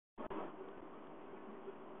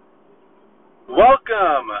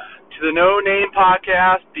Welcome to the No Name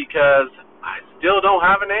Podcast because I still don't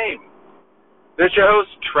have a name. This is your host,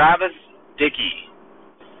 Travis Dickey.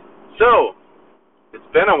 So, it's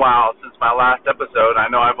been a while since my last episode. I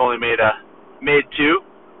know I've only made two,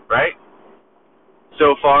 right?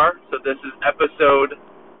 So far. So this is episode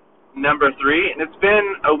number 3, and it's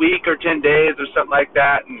been a week or 10 days or something like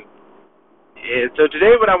that. And so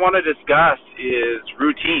today what I want to discuss is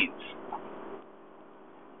routines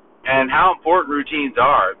and how important routines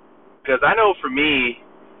are. Because I know for me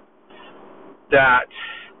that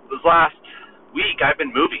this last week I've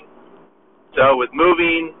been moving. So with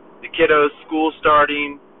moving, the kiddos' school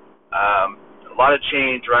starting, a lot of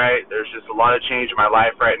change, right? There's just a lot of change in my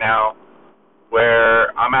life right now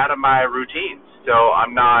where I'm out of my routines. So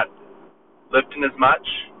I'm not lifting as much.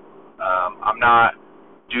 I'm not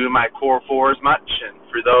doing my core 4 as much. And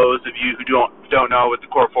for those of you who don't know what the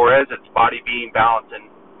core 4 is, it's body, being, balance, and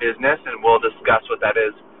business, and we'll discuss what that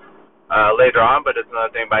is later on, but it's another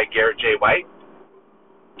thing by Garrett J. White.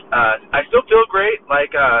 I still feel great.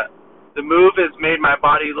 The move has made my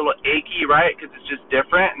body a little achy, right, because it's just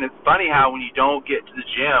different, and it's funny how when you don't get to the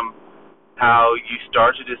gym, how you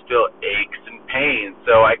start to just feel aches and pains.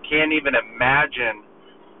 So I can't even imagine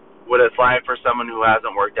what it's like for someone who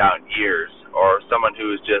hasn't worked out in years, or someone who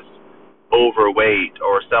is just overweight,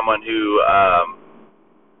 or someone who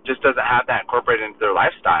just doesn't have that incorporated into their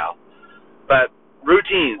lifestyle. But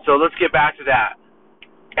routine, so let's get back to that.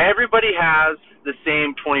 Everybody has the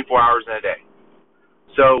same 24 hours in a day.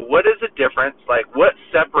 So what is the difference? What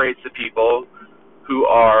separates the people who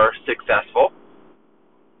are successful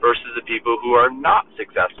versus the people who are not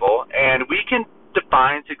successful? And we can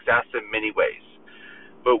define success in many ways.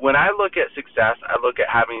 But when I look at success, I look at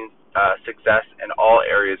having success in all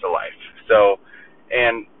areas of life. So,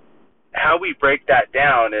 and how we break that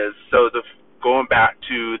down is, going back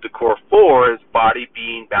to the core 4 is body,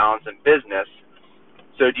 being, balance, and business.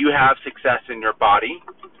 So do you have success in your body?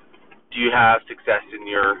 Do you have success in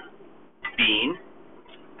your being?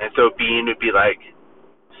 And so being would be like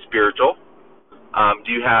spiritual.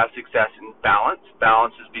 Do you have success in balance?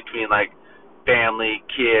 Balance is between family,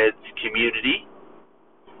 kids, community.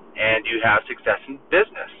 And do you have success in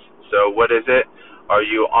business? So what is it? Are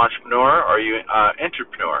you an entrepreneur? Are you an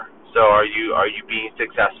entrepreneur? So are you being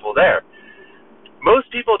successful there? Most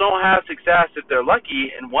people don't have success if they're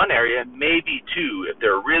lucky in one area, maybe 2 if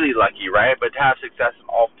they're really lucky, right? But to have success in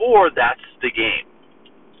all 4, that's the game.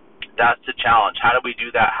 That's the challenge. How do we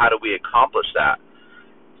do that? How do we accomplish that?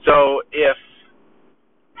 So if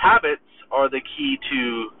habits are the key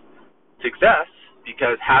to success,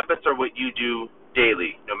 because habits are what you do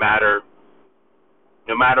daily, no matter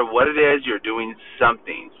what it is, you're doing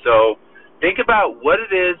something. So think about what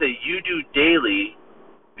it is that you do daily,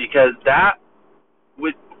 because that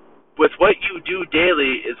with what you do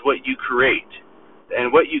daily is what you create.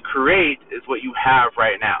 And what you create is what you have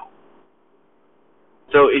right now.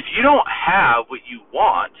 So if you don't have what you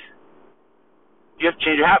want, you have to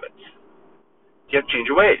change your habits. You have to change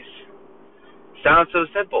your ways. Sounds so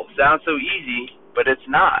simple, sounds so easy, but it's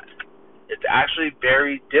not. It's actually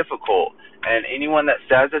very difficult. And anyone that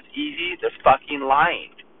says it's easy, they're fucking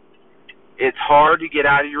lying. It's hard to get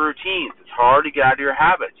out of your routines. It's hard to get out of your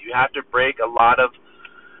habits. You have to break a lot of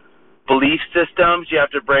belief systems. You have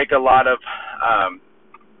to break a lot of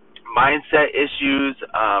mindset issues.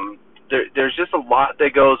 There's just a lot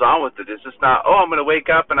that goes on with it. It's just not, I'm going to wake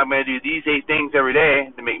up and I'm going to do these 8 things every day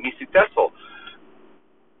to make me successful.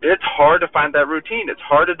 It's hard to find that routine. It's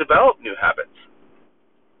hard to develop new habits.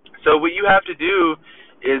 So what you have to do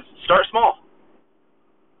is start small.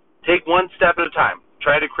 Take one step at a time.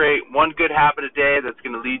 Try to create one good habit a day that's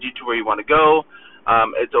going to lead you to where you want to go.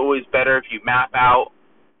 It's always better if you map out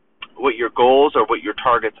what your goals or what your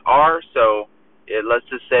targets are. So let's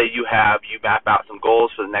just say you map out some goals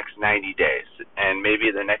for the next 90 days. And maybe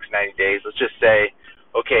the next 90 days, let's just say,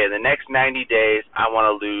 okay, in the next 90 days, I want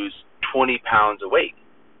to lose 20 pounds of weight.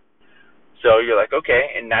 So you're like,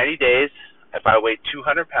 okay, in 90 days, if I weigh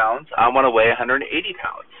 200 pounds, I want to weigh 180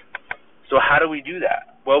 pounds. So how do we do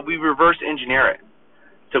that? Well, we reverse engineer it.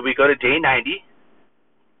 So we go to day 90,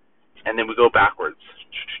 and then we go backwards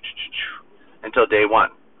until day 1.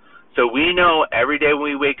 So we know every day when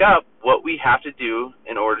we wake up what we have to do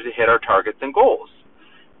in order to hit our targets and goals.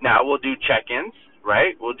 Now we'll do check-ins,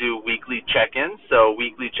 right? We'll do weekly check-ins. So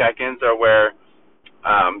weekly check-ins are where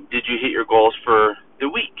did you hit your goals for the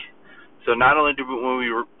week? So not only do when we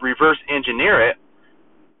reverse engineer it,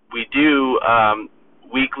 we do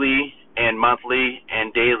weekly and monthly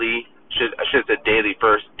and daily, I should have said daily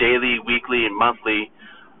first, daily, weekly, and monthly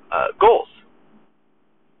goals.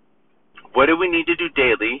 What do we need to do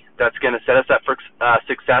daily that's going to set us up for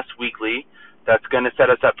success weekly, that's going to set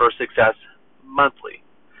us up for success monthly?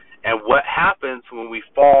 And what happens when we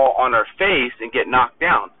fall on our face and get knocked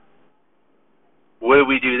down? What do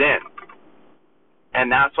we do then?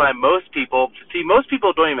 And that's why most people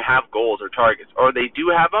don't even have goals or targets, or they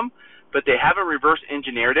do have them, but they haven't reverse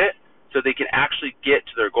engineered it so they can actually get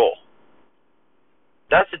to their goal.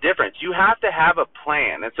 That's the difference. You have to have a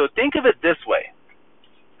plan. And so think of it this way.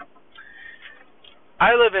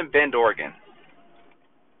 I live in Bend, Oregon.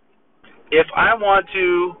 If I want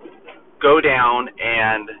to go down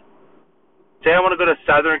and say I want to go to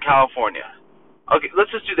Southern California. Okay,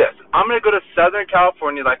 let's just do this. I'm going to go to Southern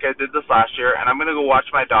California like I did this last year, and I'm going to go watch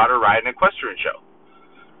my daughter ride an equestrian show.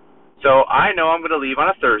 So I know I'm going to leave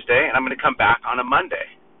on a Thursday, and I'm going to come back on a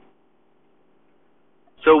Monday.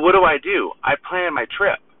 So what do? I plan my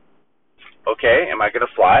trip. Okay, am I going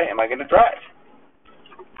to fly? Am I going to drive?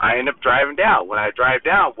 I end up driving down. When I drive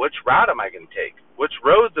down, which route am I going to take? Which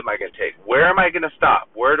roads am I going to take? Where am I going to stop?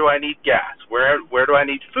 Where do I need gas? Where do I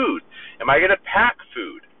need food? Am I going to pack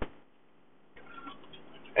food?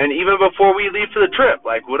 And even before we leave for the trip,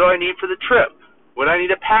 like, what do I need for the trip? What do I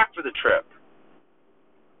need to pack for the trip?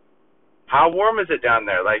 How warm is it down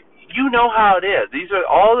there? Like, you know how it is. These are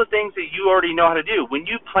all the things that you already know how to do. When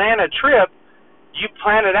you plan a trip, you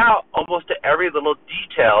plan it out almost to every little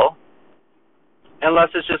detail,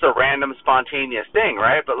 unless it's just a random spontaneous thing,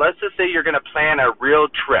 right? But let's just say you're going to plan a real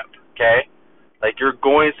trip, okay? Like you're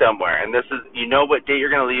going somewhere, and this is, you know what date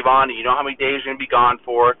you're going to leave on, and you know how many days you're going to be gone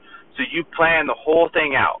for, so you plan the whole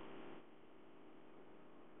thing out.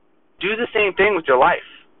 Do the same thing with your life.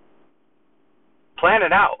 Plan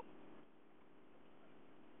it out.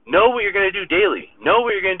 Know what you're going to do daily. Know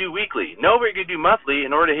what you're going to do weekly. Know what you're going to do monthly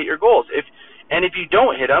in order to hit your goals. If you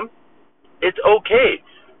don't hit them, it's okay.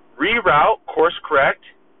 Reroute, course correct,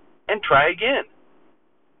 and try again.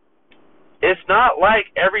 It's not like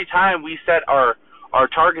every time we set our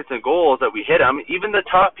targets and goals that we hit them. Even the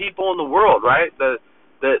top people in the world, right? The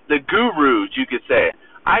gurus, you could say.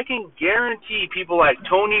 I can guarantee people like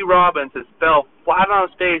Tony Robbins has fell flat on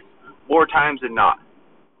his face more times than not.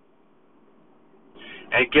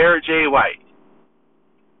 And Garrett J. White.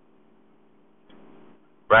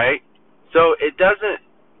 Right? So it doesn't,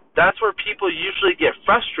 that's where people usually get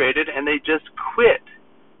frustrated and they just quit.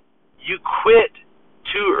 You quit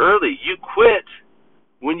too early. You quit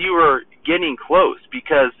when you were getting close,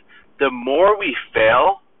 because the more we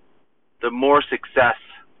fail, the more success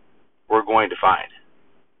we're going to find.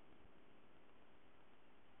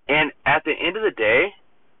 And at the end of the day,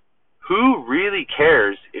 who really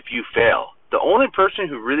cares if you fail? The only person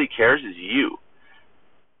who really cares is you.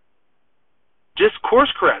 Just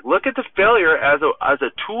course correct. Look at the failure as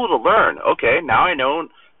a tool to learn. Okay, now I know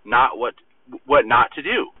not what not to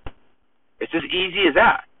do. It's as easy as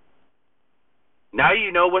that. Now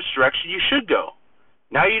you know which direction you should go.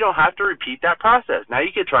 Now you don't have to repeat that process. Now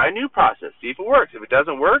you can try a new process, see if it works. If it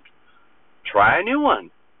doesn't work, try a new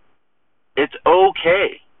one. It's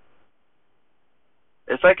okay.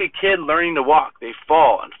 It's like a kid learning to walk. They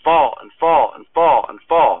fall and fall and fall and fall and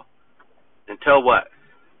fall until what?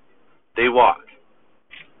 They walk.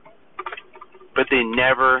 But they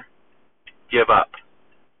never give up.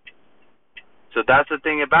 So that's the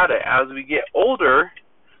thing about it. As we get older,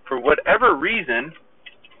 for whatever reason,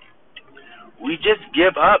 we just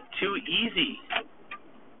give up too easy.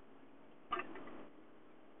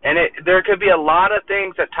 And there could be a lot of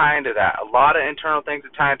things that tie into that, a lot of internal things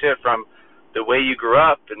that tie into it, from the way you grew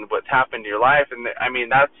up and what's happened in your life. And I mean,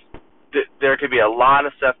 there could be a lot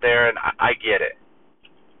of stuff there, and I get it.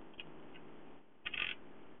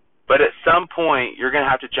 But at some point, you're going to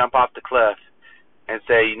have to jump off the cliff and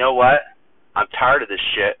say, you know what? I'm tired of this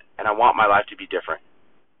shit, and I want my life to be different.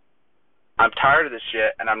 I'm tired of this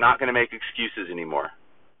shit, and I'm not going to make excuses anymore.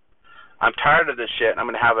 I'm tired of this shit, and I'm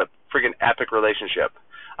going to have a friggin' epic relationship.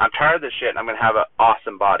 I'm tired of this shit, and I'm going to have an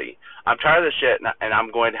awesome body. I'm tired of this shit, and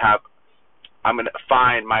I'm going to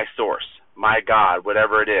find my source, my God,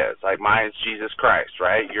 whatever it is. Like mine's Jesus Christ,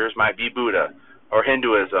 right? Yours might be Buddha or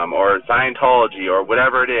Hinduism or Scientology or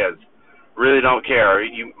whatever it is. Really don't care. Or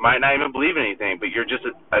you might not even believe in anything, but you're just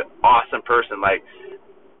an awesome person. Like,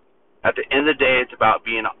 at the end of the day, it's about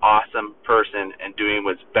being an awesome person and doing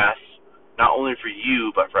what's best, not only for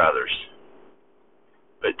you, but for others.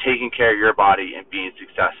 But taking care of your body and being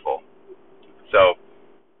successful. So,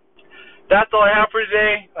 that's all I have for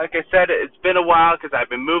today. Like I said, it's been a while because I've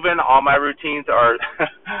been moving. All my routines are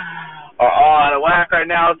all out of whack right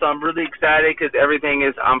now, so I'm really excited because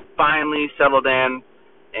I'm finally settled in,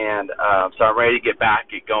 and so I'm ready to get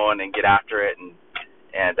going and get after it and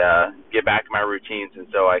get back to my routines, and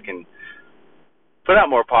so I can put out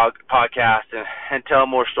more podcasts and tell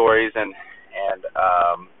more stories and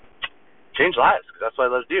change lives, because that's what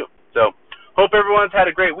I love to do. So hope everyone's had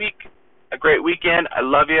a great week, a great weekend. I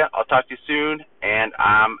love you. I'll talk to you soon, and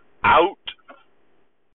I'm out.